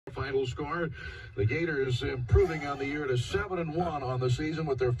Final score, the Gators improving on the year to 7-1 on the season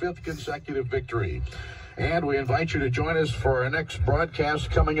with their 5th consecutive victory. And we invite you to join us for our next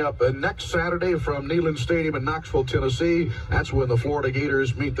broadcast coming up next Saturday from Neyland Stadium in Knoxville, Tennessee. That's when the Florida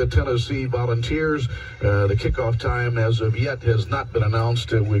Gators meet the Tennessee Volunteers. The kickoff time as of yet has not been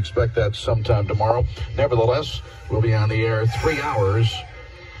announced. We expect that sometime tomorrow. Nevertheless, we'll be on the air 3 hours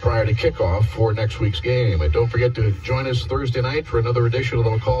prior to kickoff for next week's game. And don't forget to join us Thursday night for another edition of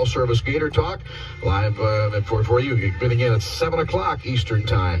the McCall Service Gator Talk, live for you, beginning at 7 o'clock Eastern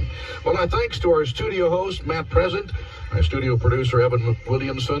Time. Well, our thanks to our studio host, Matt Present, our studio producer, Evan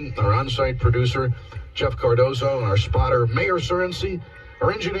Williamson, our on-site producer, Jeff Cardozo, and our spotter, Mayor Surrency,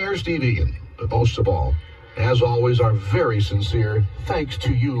 our engineer, Steve Egan. But most of all, as always, our very sincere thanks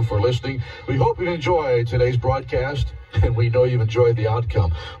to you for listening. We hope you enjoy today's broadcast, and we know you've enjoyed the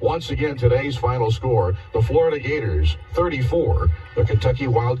outcome. Once again, today's final score, the Florida Gators 34, the Kentucky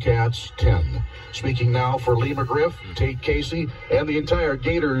Wildcats 10. Speaking now for Lee McGriff, Tate Casey, and the entire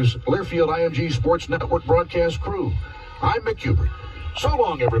Gators Learfield IMG Sports Network broadcast crew, I'm Mick Hubert. So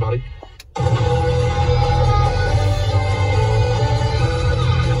long, everybody.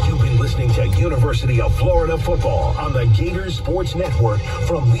 Listening to University of Florida football on the Gators Sports Network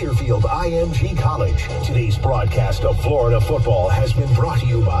from Learfield IMG College. Today's broadcast of Florida football has been brought to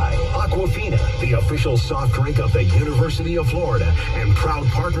you by Aquafina, the official soft drink of the University of Florida and proud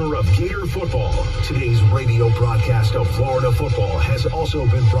partner of Gator football. Today's radio broadcast of Florida football has also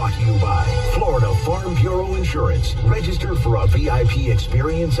been brought to you by Florida Farm Bureau Insurance. Register for a VIP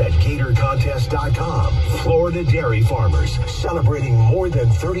experience at GatorContest.com. Florida Dairy Farmers, celebrating more than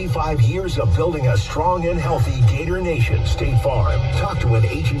 35 years of building a strong and healthy Gator Nation. State Farm. Talk to an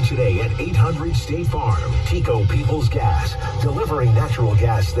agent today at 800 State Farm. Tico Peoples Gas, delivering natural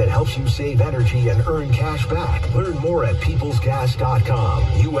gas that helps you save energy and earn cash back. Learn more at peoplesgas.com.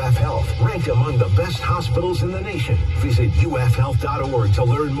 UF Health, ranked among the best hospitals in the nation. Visit ufhealth.org to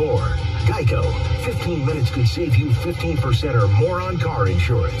learn more. Geico, 15 minutes could save you 15% or more on car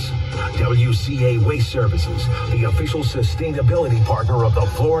insurance. WCA Waste Services, the official sustainability partner of the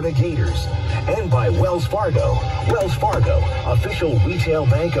Florida Gators. And by Wells Fargo. Wells Fargo, official retail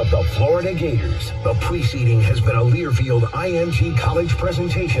bank of the Florida Gators. The preceding has been a Learfield IMG College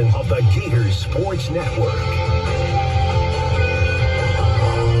presentation of the Gators Sports Network.